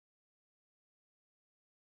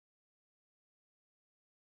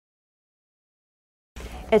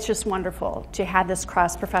it's just wonderful to have this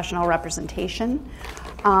cross-professional representation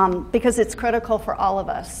because it's critical for all of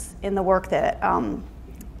us in the work that,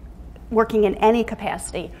 working in any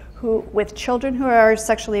capacity, with children who are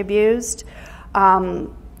sexually abused,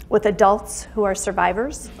 with adults who are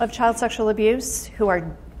survivors of child sexual abuse,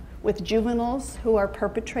 with juveniles who are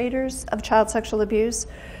perpetrators of child sexual abuse,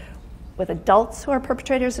 with adults who are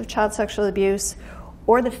perpetrators of child sexual abuse,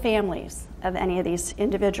 or the families of any of these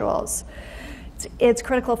individuals. It's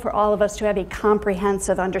critical for all of us to have a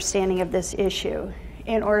comprehensive understanding of this issue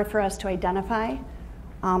in order for us to identify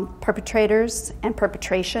perpetrators and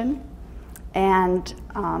perpetration, and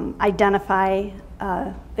identify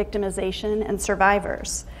victimization and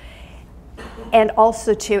survivors, and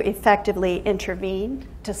also to effectively intervene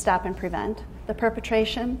to stop and prevent the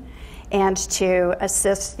perpetration, and to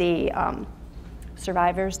assist the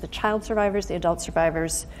survivors, the child survivors, the adult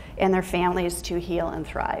survivors, and their families to heal and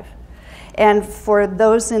thrive. And for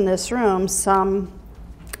those in this room, some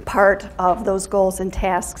part of those goals and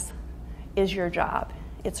tasks is your job.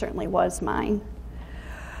 It certainly was mine.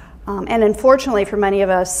 And unfortunately for many of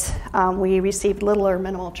us, we received little or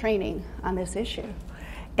minimal training on this issue.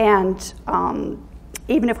 And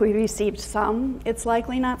even if we received some, it's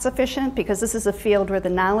likely not sufficient, because this is a field where the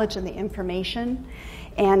knowledge and the information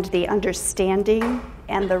and the understanding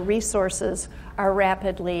and the resources are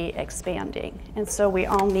rapidly expanding. And so we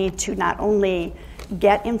all need to not only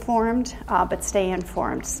get informed, but stay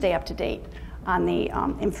informed, stay up to date on the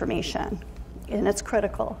information. And it's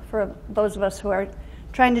critical for those of us who are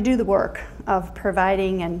trying to do the work of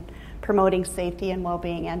providing and promoting safety and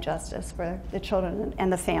well-being and justice for the children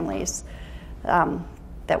and the families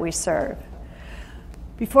that we serve.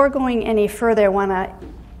 Before going any further, I want to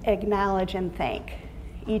acknowledge and thank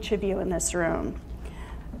each of you in this room.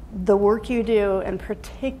 The work you do, and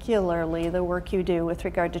particularly the work you do with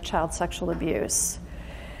regard to child sexual abuse,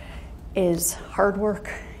 is hard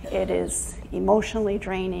work. It is emotionally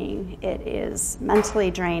draining. It is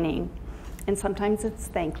mentally draining. And sometimes it's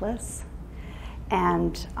thankless.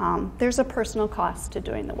 And there's a personal cost to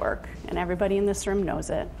doing the work, and everybody in this room knows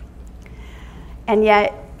it. And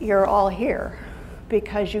yet, you're all here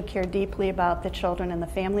because you care deeply about the children and the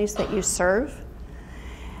families that you serve.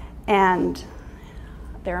 And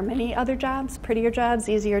there are many other jobs, prettier jobs,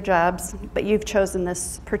 easier jobs, but you've chosen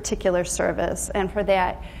this particular service. And for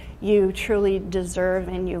that, you truly deserve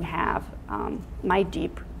and you have my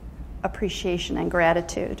deep appreciation and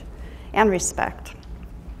gratitude and respect.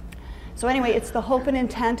 So anyway, it's the hope and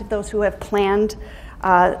intent of those who have planned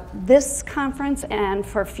this conference and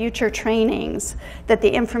for future trainings that the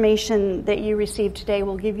information that you receive today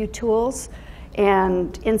will give you tools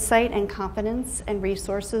and insight and confidence and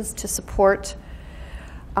resources to support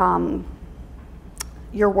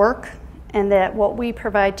your work, and that what we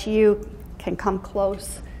provide to you can come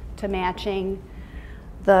close to matching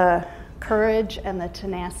the courage and the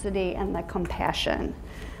tenacity and the compassion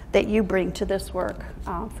that you bring to this work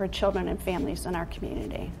for children and families in our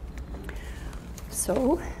community.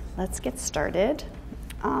 So let's get started.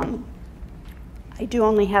 I do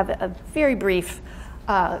only have a very brief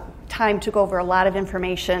time to go over a lot of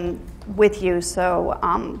information with you, so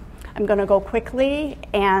I'm going to go quickly,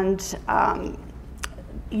 and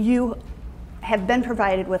you have been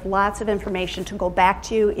provided with lots of information to go back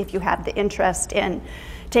to if you have the interest in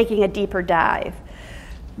taking a deeper dive.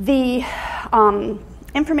 The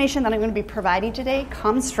information that I'm going to be providing today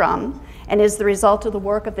comes from and is the result of the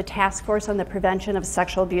work of the Task Force on the Prevention of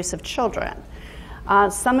Sexual Abuse of Children.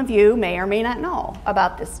 Some of you may or may not know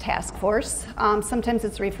about this task force. Sometimes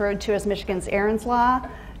it's referred to as Michigan's Aaron's Law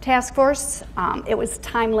Task Force. It was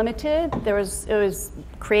time limited. It was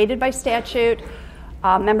created by statute.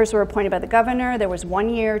 Members were appointed by the governor. There was 1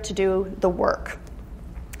 year to do the work.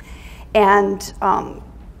 And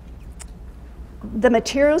the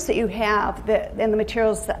materials that you have and the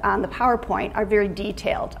materials on the PowerPoint are very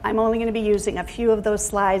detailed. I'm only going to be using a few of those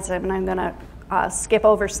slides, and I'm going to skip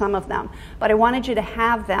over some of them. But I wanted you to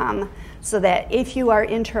have them so that if you are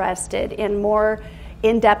interested in more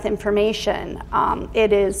in-depth information,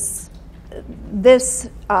 it is this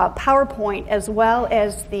PowerPoint, as well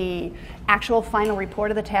as the actual final report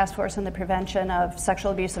of the Task Force on the Prevention of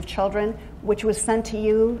Sexual Abuse of Children, which was sent to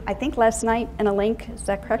you, I think, last night in a link. Is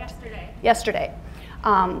that correct? Yesterday.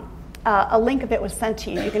 A link of it was sent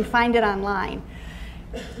to you. You can find it online.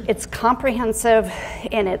 It's comprehensive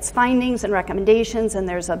in its findings and recommendations, and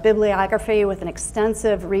there's a bibliography with an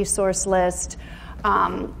extensive resource list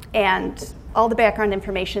and all the background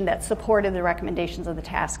information that supported the recommendations of the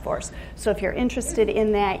task force. So if you're interested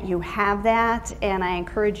in that, you have that, and I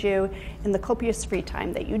encourage you in the copious free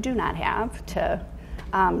time that you do not have to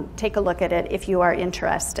take a look at it if you are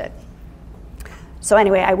interested. So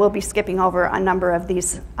anyway, I will be skipping over a number of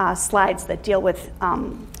these slides that deal with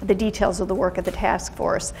the details of the work of the task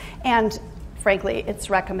force and, frankly, its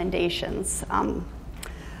recommendations.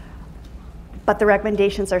 But the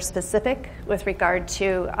recommendations are specific with regard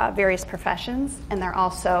to various professions, and they're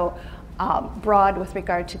also broad with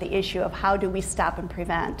regard to the issue of how do we stop and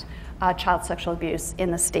prevent child sexual abuse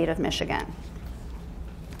in the state of Michigan.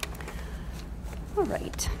 All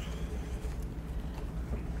right.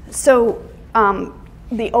 So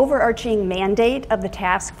the overarching mandate of the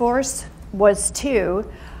task force was to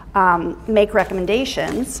make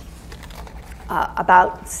recommendations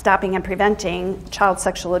about stopping and preventing child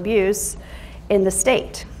sexual abuse in the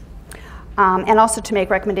state, and also to make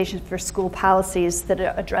recommendations for school policies that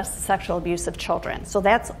address the sexual abuse of children. So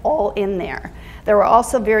that's all in there. There were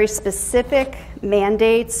also very specific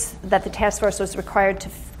mandates that the task force was required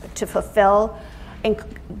to fulfill, in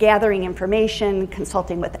gathering information,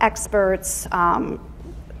 consulting with experts,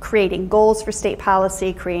 creating goals for state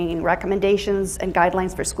policy, creating recommendations and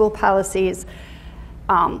guidelines for school policies,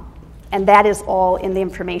 and that is all in the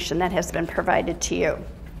information that has been provided to you.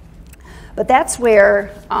 But that's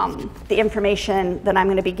where the information that I'm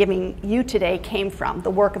going to be giving you today came from, the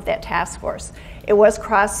work of that task force. It was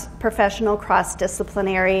cross-professional,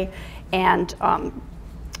 cross-disciplinary, and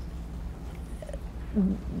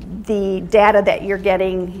the data that you're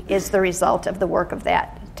getting is the result of the work of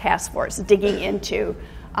that task force, digging into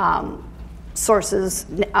sources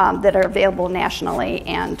that are available nationally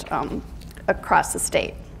and across the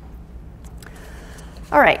state.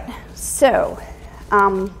 All right, so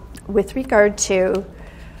with regard to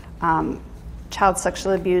child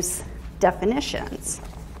sexual abuse definitions,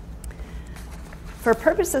 for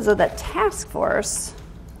purposes of the task force,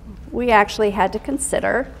 we actually had to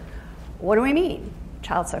consider, what do we mean,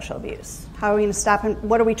 child sexual abuse? How are we going to stop and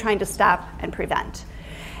what are we trying to stop and prevent?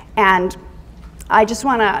 And I just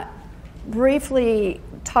want to briefly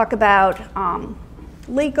talk about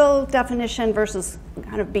legal definition versus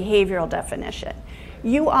kind of behavioral definition.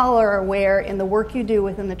 You all are aware in the work you do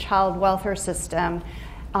within the child welfare system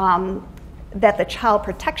that the child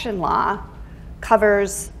protection law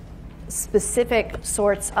covers specific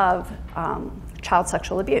sorts of child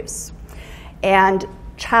sexual abuse. And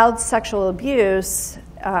child sexual abuse,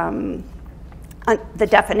 the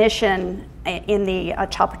definition in the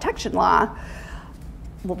child protection law,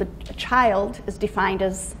 well, a child is defined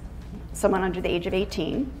as someone under the age of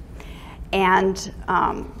 18, and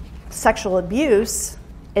sexual abuse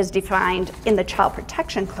is defined in the Child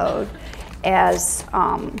Protection Code as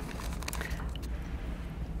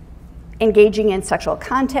engaging in sexual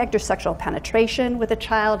contact or sexual penetration with a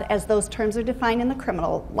child, as those terms are defined in the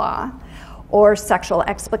criminal law, or sexual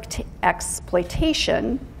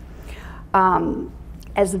exploitation,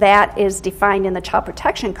 as that is defined in the Child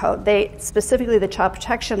Protection Code. Specifically, the Child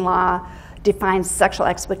Protection Law defines sexual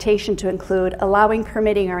exploitation to include allowing,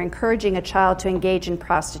 permitting, or encouraging a child to engage in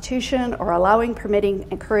prostitution, or allowing, permitting,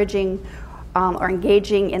 encouraging, or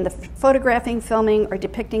engaging in the photographing, filming, or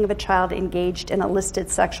depicting of a child engaged in a listed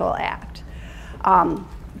sexual act.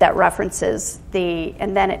 That references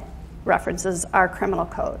and then it references our criminal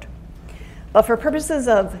code. But for purposes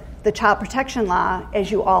of the Child Protection Law,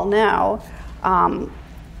 as you all know,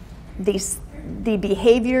 the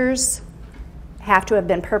behaviors have to have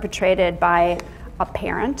been perpetrated by a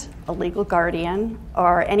parent, a legal guardian,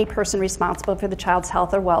 or any person responsible for the child's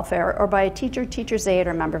health or welfare, or by a teacher, teacher's aide,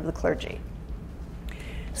 or member of the clergy.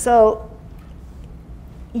 So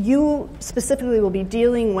you specifically will be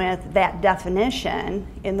dealing with that definition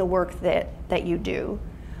in the work that you do,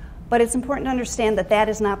 but it's important to understand that that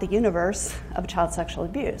is not the universe of child sexual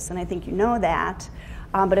abuse, and I think you know that,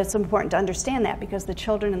 but it's important to understand that because the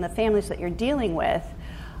children and the families that you're dealing with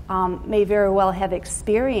may very well have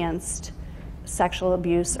experienced sexual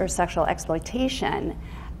abuse or sexual exploitation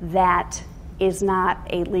that is not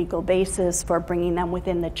a legal basis for bringing them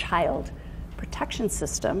within the child protection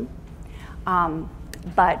system,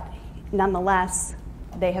 but nonetheless,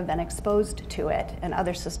 they have been exposed to it, and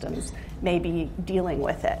other systems may be dealing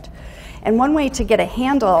with it. And one way to get a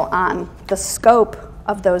handle on the scope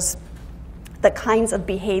of the kinds of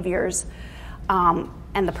behaviors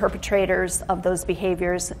and the perpetrators of those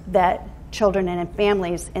behaviors that children and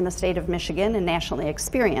families in the state of Michigan and nationally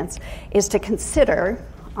experience is to consider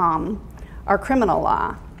our criminal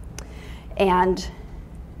law. And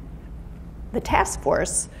the task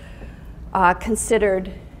force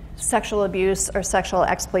considered sexual abuse or sexual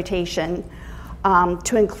exploitation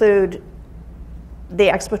to include the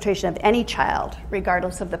exploitation of any child,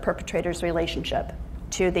 regardless of the perpetrator's relationship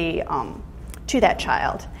to the to that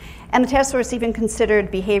child. And the task force even considered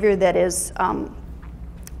behavior that is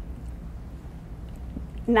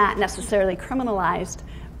not necessarily criminalized,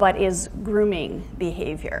 but is grooming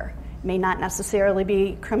behavior. May not necessarily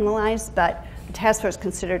be criminalized, but the task force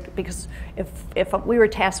considered, because if we were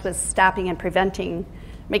tasked with stopping and preventing,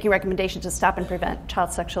 making recommendations to stop and prevent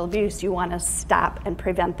child sexual abuse, you want to stop and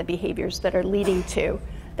prevent the behaviors that are leading to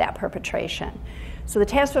that perpetration. So the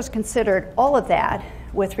task force considered all of that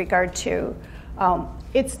with regard to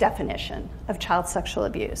its definition of child sexual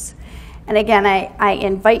abuse. And again, I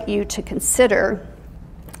invite you to consider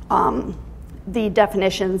the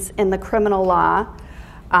definitions in the criminal law,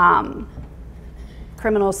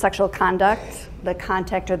 criminal sexual conduct, the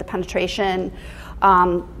contact or the penetration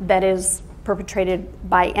that is perpetrated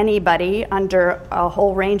by anybody under a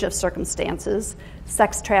whole range of circumstances,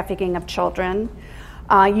 sex trafficking of children,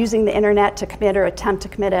 using the internet to commit or attempt to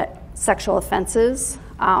commit sexual offenses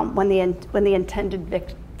when the intended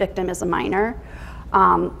victim is a minor,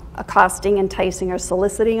 accosting, enticing, or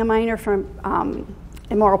soliciting a minor for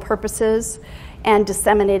immoral purposes, and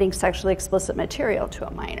disseminating sexually explicit material to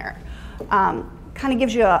a minor. Kind of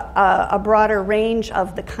gives you a broader range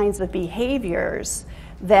of the kinds of behaviors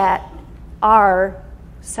that are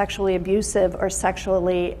sexually abusive or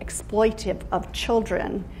sexually exploitive of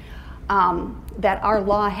children that our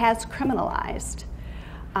law has criminalized.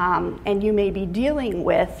 And you may be dealing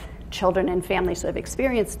with children and families who have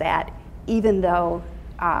experienced that, even though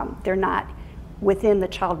they're not within the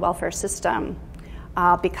child welfare system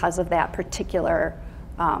because of that particular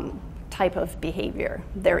type of behavior.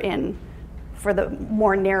 They're in for the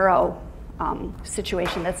more narrow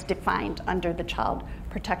situation that's defined under the child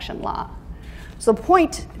protection law. So the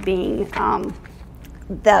point being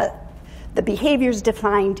that the behaviors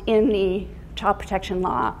defined in the child protection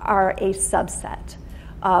law are a subset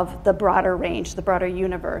of the broader range, the broader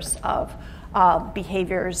universe of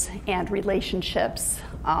behaviors and relationships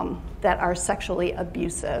that are sexually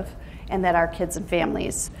abusive and that our kids and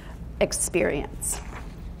families experience.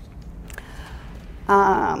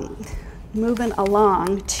 Moving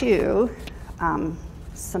along to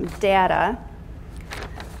some data.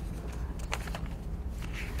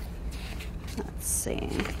 Let's see.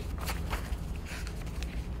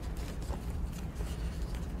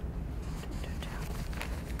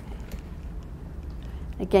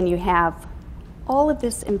 Again, you have all of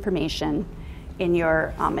this information in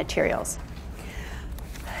your materials.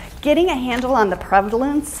 Getting a handle on the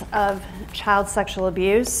prevalence of child sexual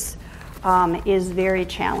abuse is very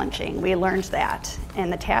challenging. We learned that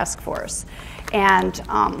in the task force. And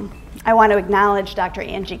I want to acknowledge Dr.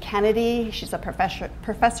 Angie Kennedy. She's a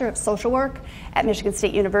professor of social work at Michigan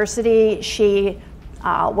State University. She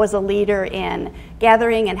was a leader in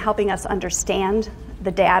gathering and helping us understand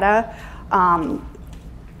the data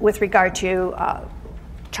with regard to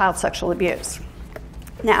child sexual abuse.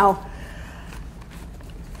 Now,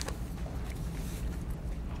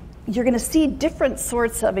 you're going to see different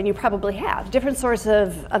sorts of, and you probably have, different sorts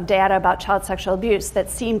of data about child sexual abuse that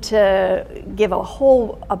seem to give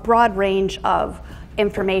a broad range of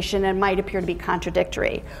information and might appear to be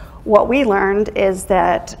contradictory. What we learned is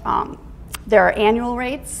that there are annual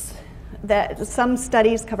rates, that some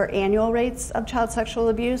studies cover annual rates of child sexual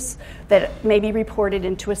abuse that may be reported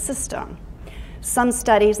into a system. Some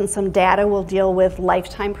studies and some data will deal with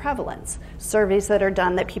lifetime prevalence, surveys that are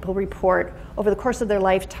done that people report over the course of their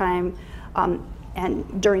lifetime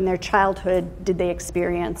and during their childhood, did they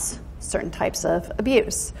experience certain types of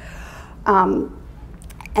abuse. And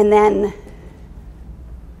then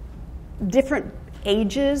different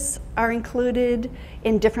ages are included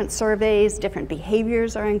in different surveys, different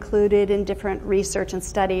behaviors are included in different research and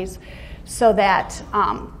studies, so that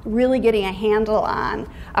really getting a handle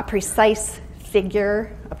on a precise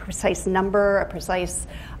figure, a precise number, a precise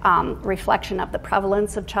reflection of the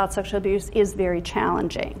prevalence of child sexual abuse is very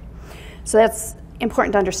challenging. So that's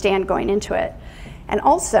important to understand going into it. And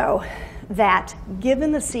also that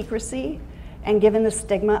given the secrecy and given the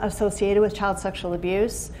stigma associated with child sexual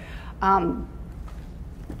abuse,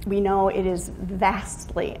 we know it is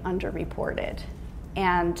vastly underreported.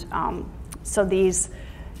 And so these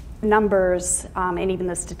numbers and even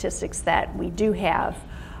the statistics that we do have,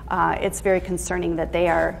 it's very concerning that they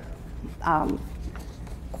are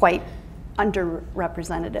quite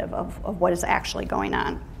underrepresentative of what is actually going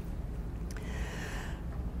on.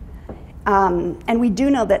 And we do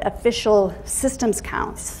know that official systems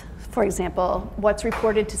counts, for example, what's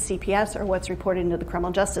reported to CPS or what's reported into the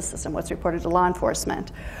criminal justice system, what's reported to law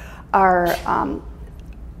enforcement, are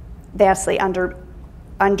vastly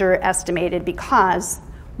underestimated because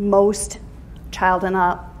most child and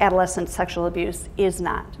adolescent sexual abuse is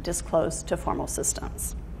not disclosed to formal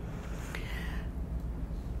systems.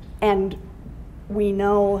 And we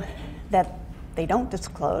know that they don't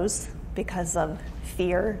disclose because of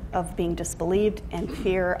fear of being disbelieved and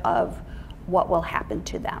fear of what will happen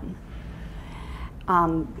to them.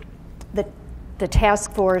 The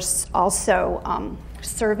task force also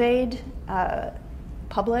surveyed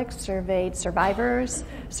public, surveyed survivors,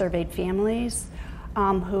 surveyed families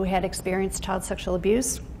who had experienced child sexual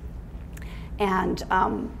abuse. And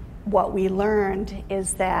what we learned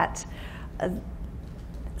is that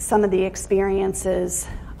some of the experiences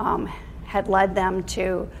had led them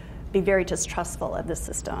to be very distrustful of the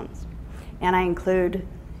systems. And I include,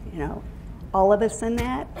 all of us in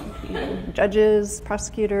that, judges,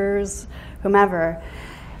 prosecutors, whomever.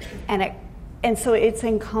 And so it's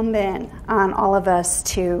incumbent on all of us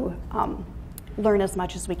to learn as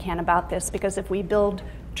much as we can about this, because if we build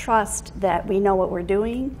trust that we know what we're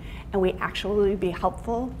doing and we actually be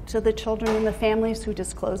helpful to the children and the families who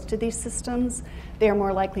disclose to these systems, they're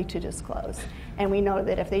more likely to disclose. And we know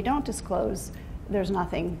that if they don't disclose, there's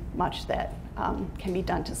nothing much that can be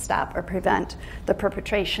done to stop or prevent the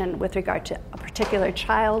perpetration with regard to a particular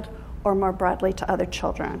child or more broadly to other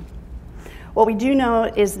children. What we do know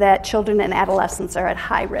is that children and adolescents are at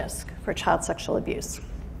high risk for child sexual abuse.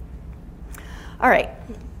 All right,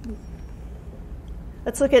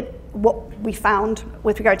 let's look at what we found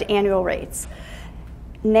with regard to annual rates.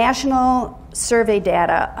 National survey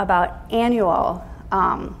data about annual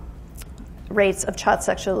rates of child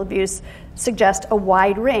sexual abuse suggest a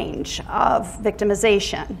wide range of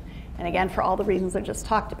victimization, and again, for all the reasons I just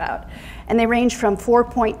talked about. And they range from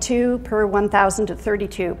 4.2 per 1,000 to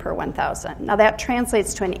 32 per 1,000. Now that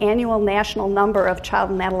translates to an annual national number of child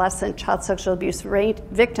and adolescent child sexual abuse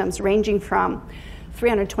victims ranging from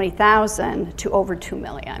 320,000 to over 2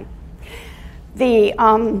 million.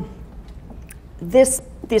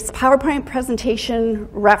 This PowerPoint presentation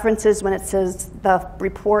references, when it says the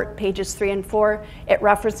report, pages 3 and 4, it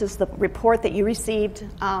references the report that you received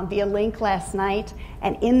via link last night.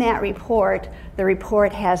 And in that report, the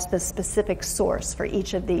report has the specific source for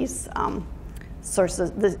each of these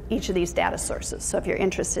sources, each of these data sources. So if you're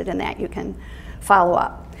interested in that, you can follow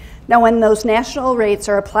up. Now, when those national rates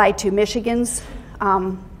are applied to Michigan's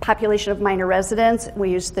population of minor residents, we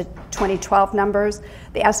use the 2012 numbers,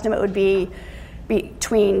 the estimate would be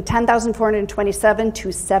between 10,427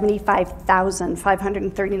 to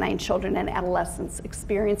 75,539 children and adolescents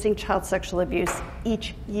experiencing child sexual abuse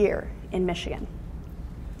each year in Michigan.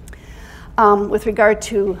 With regard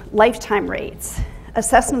to lifetime rates,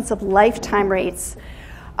 assessments of lifetime rates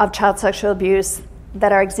of child sexual abuse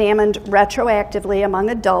that are examined retroactively among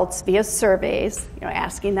adults via surveys,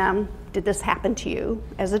 asking them, did this happen to you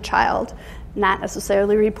as a child? Not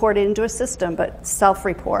necessarily reported into a system, but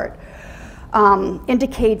self-report.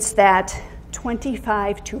 Indicates that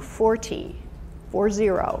 25 to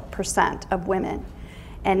 40% of women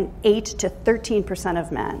and 8 to 13%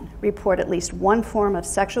 of men report at least one form of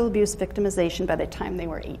sexual abuse victimization by the time they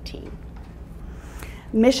were 18.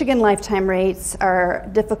 Michigan lifetime rates are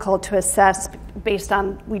difficult to assess based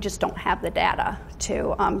on, we just don't have the data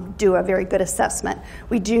to do a very good assessment.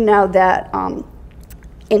 We do know that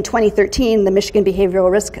in 2013, the Michigan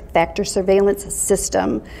Behavioral Risk Factor Surveillance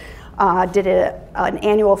System did an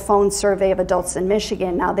annual phone survey of adults in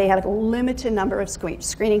Michigan. Now, they had a limited number of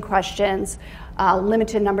screening questions,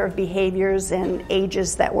 limited number of behaviors and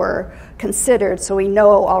ages that were considered, so we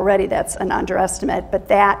know already that's an underestimate, but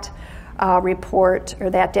that report, or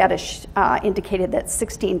that data indicated that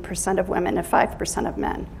 16% of women and 5% of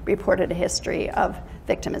men reported a history of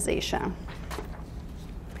victimization.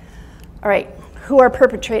 All right, who are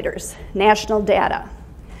perpetrators? National data.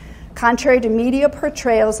 Contrary to media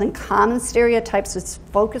portrayals and common stereotypes which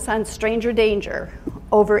focus on stranger danger,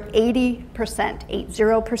 over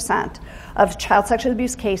 80% of child sexual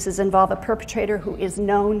abuse cases involve a perpetrator who is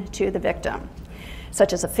known to the victim,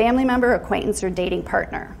 such as a family member, acquaintance, or dating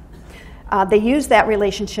partner. They use that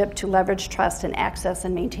relationship to leverage trust and access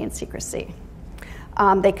and maintain secrecy.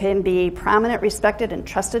 They can be prominent, respected, and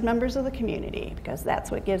trusted members of the community because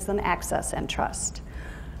that's what gives them access and trust.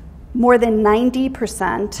 More than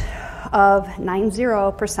 90%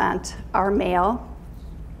 are male,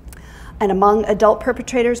 and among adult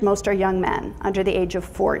perpetrators, most are young men under the age of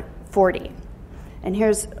 40. And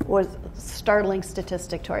here's a startling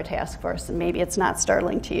statistic to our task force, and maybe it's not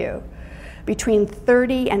startling to you. Between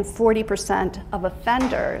 30 and 40% of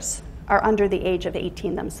offenders are under the age of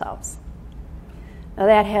 18 themselves. Now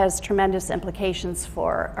that has tremendous implications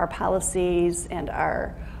for our policies and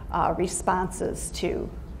our responses to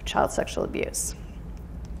child sexual abuse.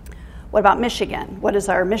 What about Michigan? What does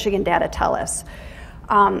our Michigan data tell us?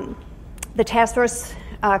 The task force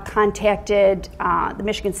contacted the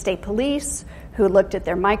Michigan State Police, who looked at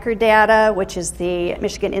their microdata, which is the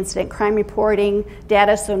Michigan Incident Crime Reporting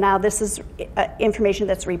data. So now this is information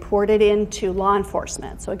that's reported into law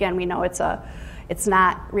enforcement. So again, we know it's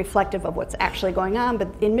not reflective of what's actually going on, but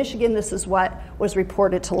in Michigan, this is what was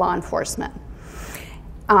reported to law enforcement.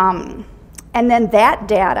 And then that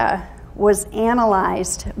data was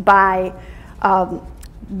analyzed by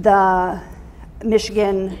the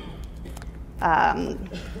Michigan,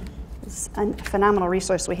 it's a phenomenal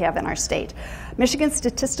resource we have in our state, Michigan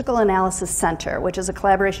Statistical Analysis Center, which is a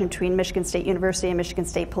collaboration between Michigan State University and Michigan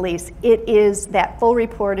State Police. It is, that full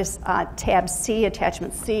report is tab C,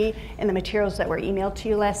 attachment C, in the materials that were emailed to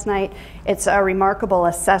you last night. It's a remarkable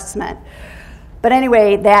assessment. But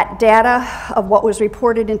anyway, that data of what was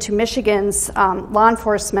reported into Michigan's law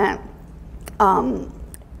enforcement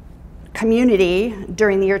community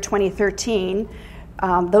during the year 2013,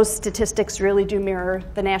 those statistics really do mirror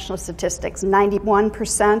the national statistics.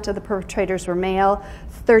 91% of the perpetrators were male,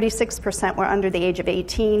 36% were under the age of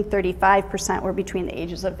 18, 35% were between the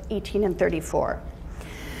ages of 18 and 34.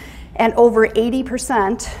 And over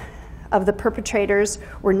 80% of the perpetrators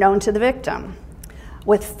were known to the victim,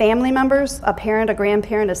 with family members, a parent, a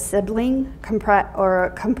grandparent, a sibling,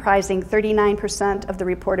 comprising 39% of the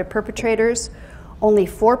reported perpetrators. Only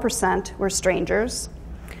 4% were strangers.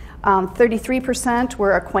 33%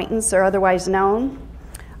 were acquaintance or otherwise known.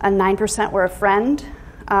 9% were a friend.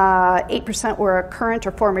 8% were a current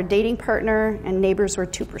or former dating partner, and neighbors were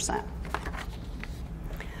 2%.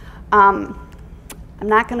 I'm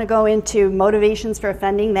not going to go into motivations for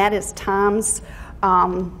offending. That is Tom's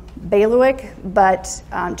bailiwick, but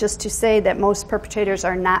just to say that most perpetrators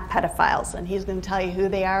are not pedophiles, and he's going to tell you who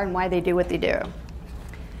they are and why they do what they do.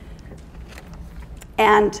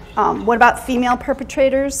 And what about female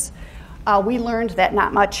perpetrators? We learned that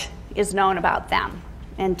not much is known about them,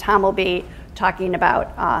 and Tom will be talking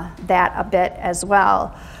about that a bit as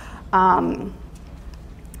well.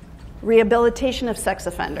 Rehabilitation of sex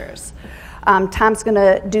offenders. Tom's going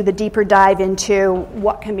to do the deeper dive into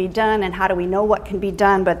what can be done and how do we know what can be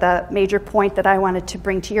done, but the major point that I wanted to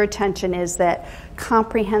bring to your attention is that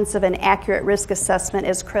comprehensive and accurate risk assessment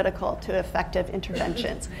is critical to effective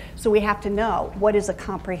interventions. So we have to know what is a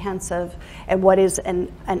comprehensive and what is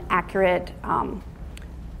an accurate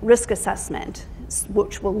risk assessment,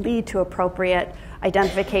 which will lead to appropriate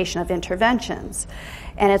identification of interventions.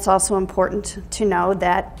 And it's also important to know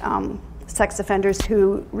that sex offenders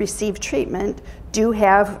who receive treatment do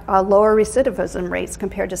have lower recidivism rates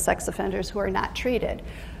compared to sex offenders who are not treated.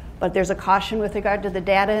 But there's a caution with regard to the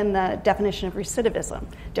data and the definition of recidivism.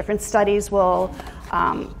 Different studies will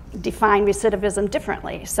define recidivism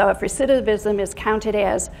differently. So if recidivism is counted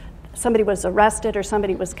as somebody was arrested or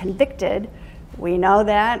somebody was convicted, we know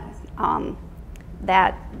that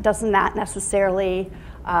that does not necessarily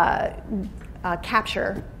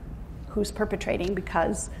capture who's perpetrating,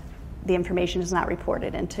 because the information is not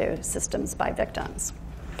reported into systems by victims.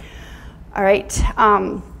 All right,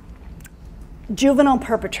 juvenile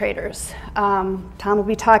perpetrators. Tom will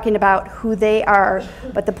be talking about who they are,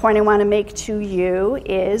 but the point I want to make to you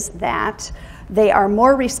is that they are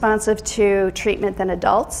more responsive to treatment than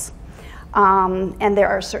adults, and there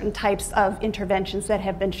are certain types of interventions that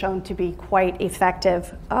have been shown to be quite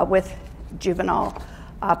effective with juvenile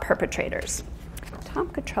perpetrators. Tom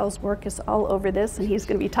Cottrell's work is all over this, and he's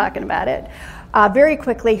going to be talking about it. Very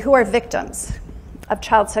quickly, who are victims of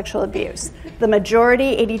child sexual abuse? The majority,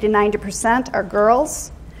 80 to 90%, are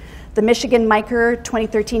girls. The Michigan MICR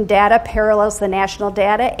 2013 data parallels the national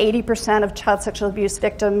data. 80% of child sexual abuse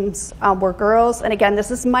victims were girls. And again,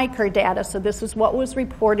 this is MICR data, so this is what was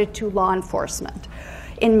reported to law enforcement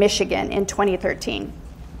in Michigan in 2013.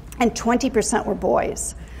 And 20% were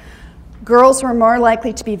boys. Girls were more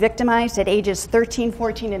likely to be victimized at ages 13,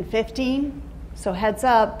 14, and 15. So heads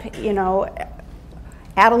up, you know,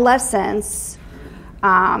 adolescents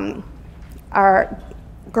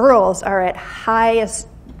girls are at highest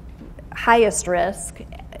risk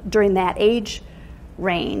during that age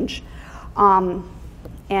range.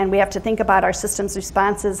 And we have to think about our system's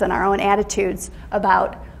responses and our own attitudes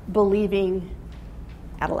about believing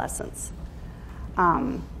adolescents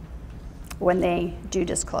when they do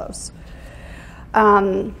disclose.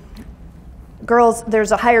 Girls,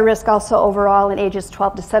 there's a higher risk also overall in ages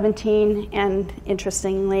 12 to 17, and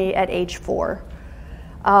interestingly at age 4.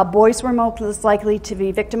 Boys were most likely to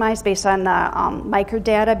be victimized based on the MICR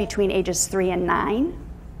data between ages 3 and 9,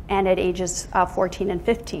 and at ages 14 and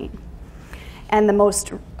 15. And the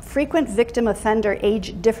most frequent victim offender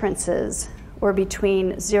age differences were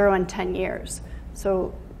between 0 and 10 years,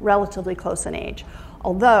 so relatively close in age.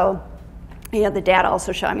 Although, the data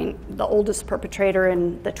also show, the oldest perpetrator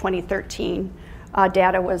in the 2013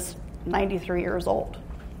 data was 93 years old.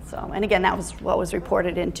 So, and again, that was what was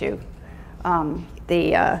reported into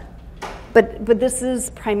but this is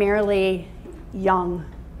primarily young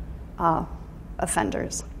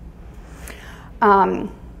offenders.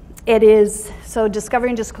 It is, so Discovery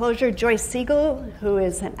and Disclosure, Joyce Siegel, who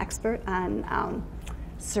is an expert on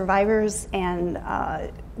survivors and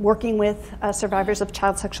working with survivors of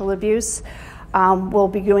child sexual abuse, will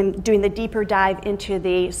be doing the deeper dive into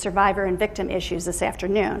the survivor and victim issues this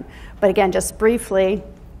afternoon. But again, just briefly,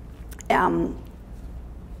 I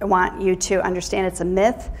want you to understand it's a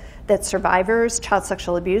myth that survivors, child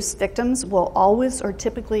sexual abuse victims, will always or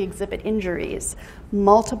typically exhibit injuries.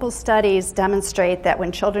 Multiple studies demonstrate that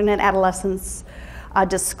when children and adolescents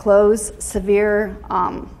demonstrate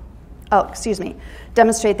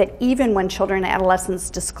that even when children and adolescents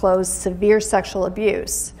disclose severe sexual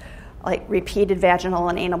abuse, like repeated vaginal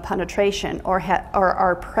and anal penetration, or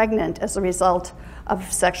are pregnant as a result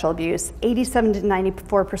of sexual abuse, 87 to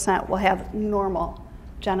 94% will have normal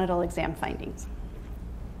genital exam findings.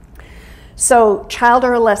 So child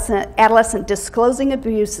or adolescent disclosing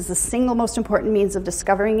abuse is the single most important means of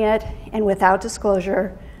discovering it, and without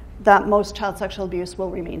disclosure, most child sexual abuse will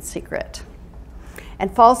remain secret.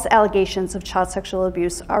 And false allegations of child sexual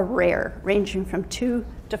abuse are rare, ranging from 2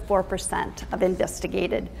 to 4% of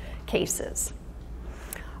investigated cases.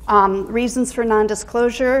 Reasons for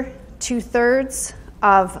non-disclosure: 2/3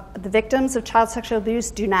 of the victims of child sexual abuse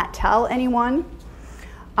do not tell anyone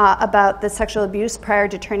about the sexual abuse prior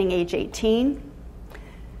to turning age 18.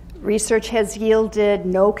 Research has yielded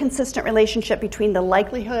no consistent relationship between the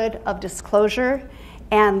likelihood of disclosure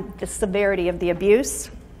and the severity of the abuse.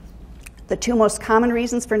 The two most common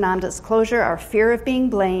reasons for non-disclosure are fear of being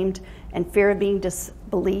blamed and fear of being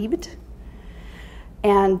disbelieved.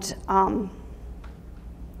 And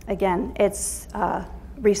again, it's the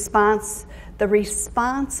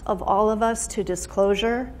response of all of us to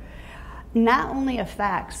disclosure not only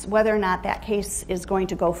affects whether or not that case is going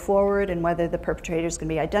to go forward and whether the perpetrator is going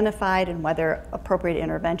to be identified and whether appropriate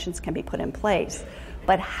interventions can be put in place,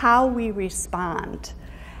 but how we respond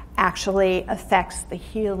actually affects the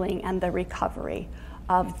healing and the recovery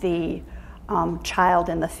of the child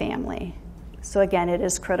and the family. So again, it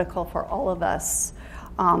is critical for all of us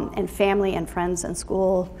and family and friends and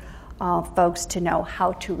school folks to know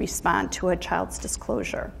how to respond to a child's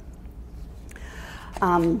disclosure.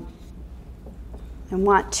 I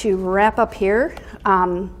want to wrap up here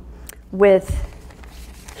with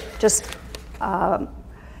just a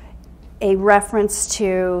reference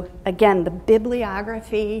to, again, the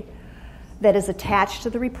bibliography that is attached to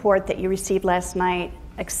the report that you received last night,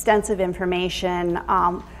 extensive information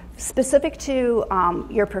specific to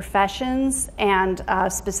your professions and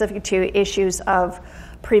specific to issues of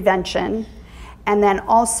prevention. And then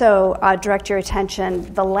also direct your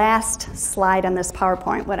attention, the last slide on this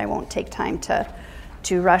PowerPoint, what I won't take time to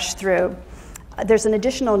rush through. There's an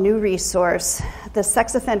additional new resource, the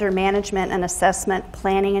Sex Offender Management and Assessment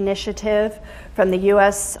Planning Initiative from the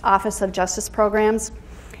U.S. Office of Justice Programs,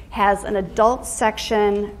 has an adult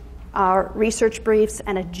section research briefs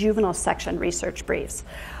and a juvenile section research briefs.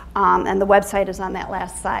 And the website is on that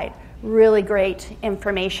last slide. Really great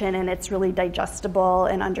information, and it's really digestible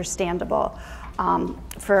and understandable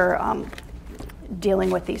for dealing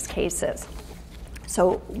with these cases.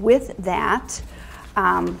 So with that,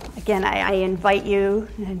 again, I invite you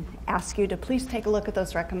and ask you to please take a look at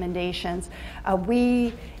those recommendations.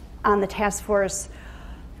 We, on the task force,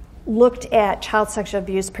 looked at child sexual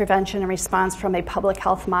abuse prevention and response from a public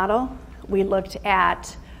health model. We looked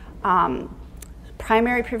at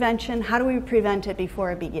primary prevention, how do we prevent it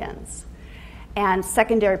before it begins? And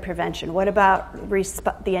secondary prevention, what about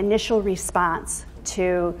the initial response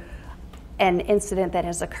to an incident that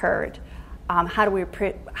has occurred? How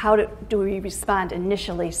do we respond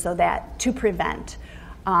initially so that to prevent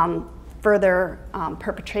further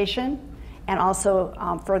perpetration and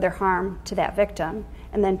also further harm to that victim?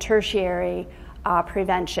 And then tertiary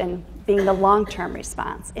prevention being the long-term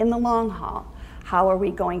response. In the long haul, how are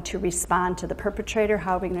we going to respond to the perpetrator?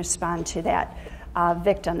 How are we going to respond to that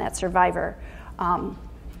victim, that survivor,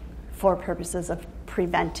 for purposes of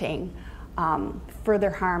preventing further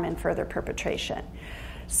harm and further perpetration?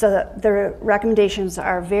 So the recommendations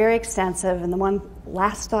are very extensive, and the one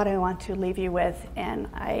last thought I want to leave you with, and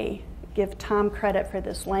I give Tom credit for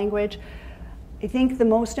this language, I think the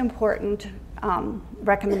most important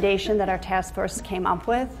recommendation that our task force came up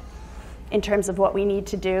with in terms of what we need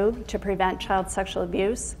to do to prevent child sexual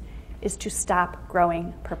abuse is to stop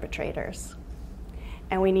growing perpetrators.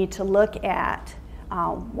 And we need to look at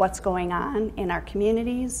what's going on in our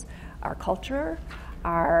communities, our culture,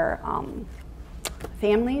 our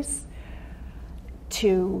families,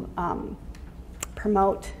 to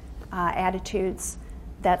promote attitudes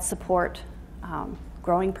that support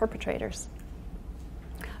growing perpetrators.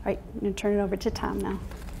 All right, I'm going to turn it over to Tom now.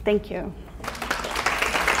 Thank you.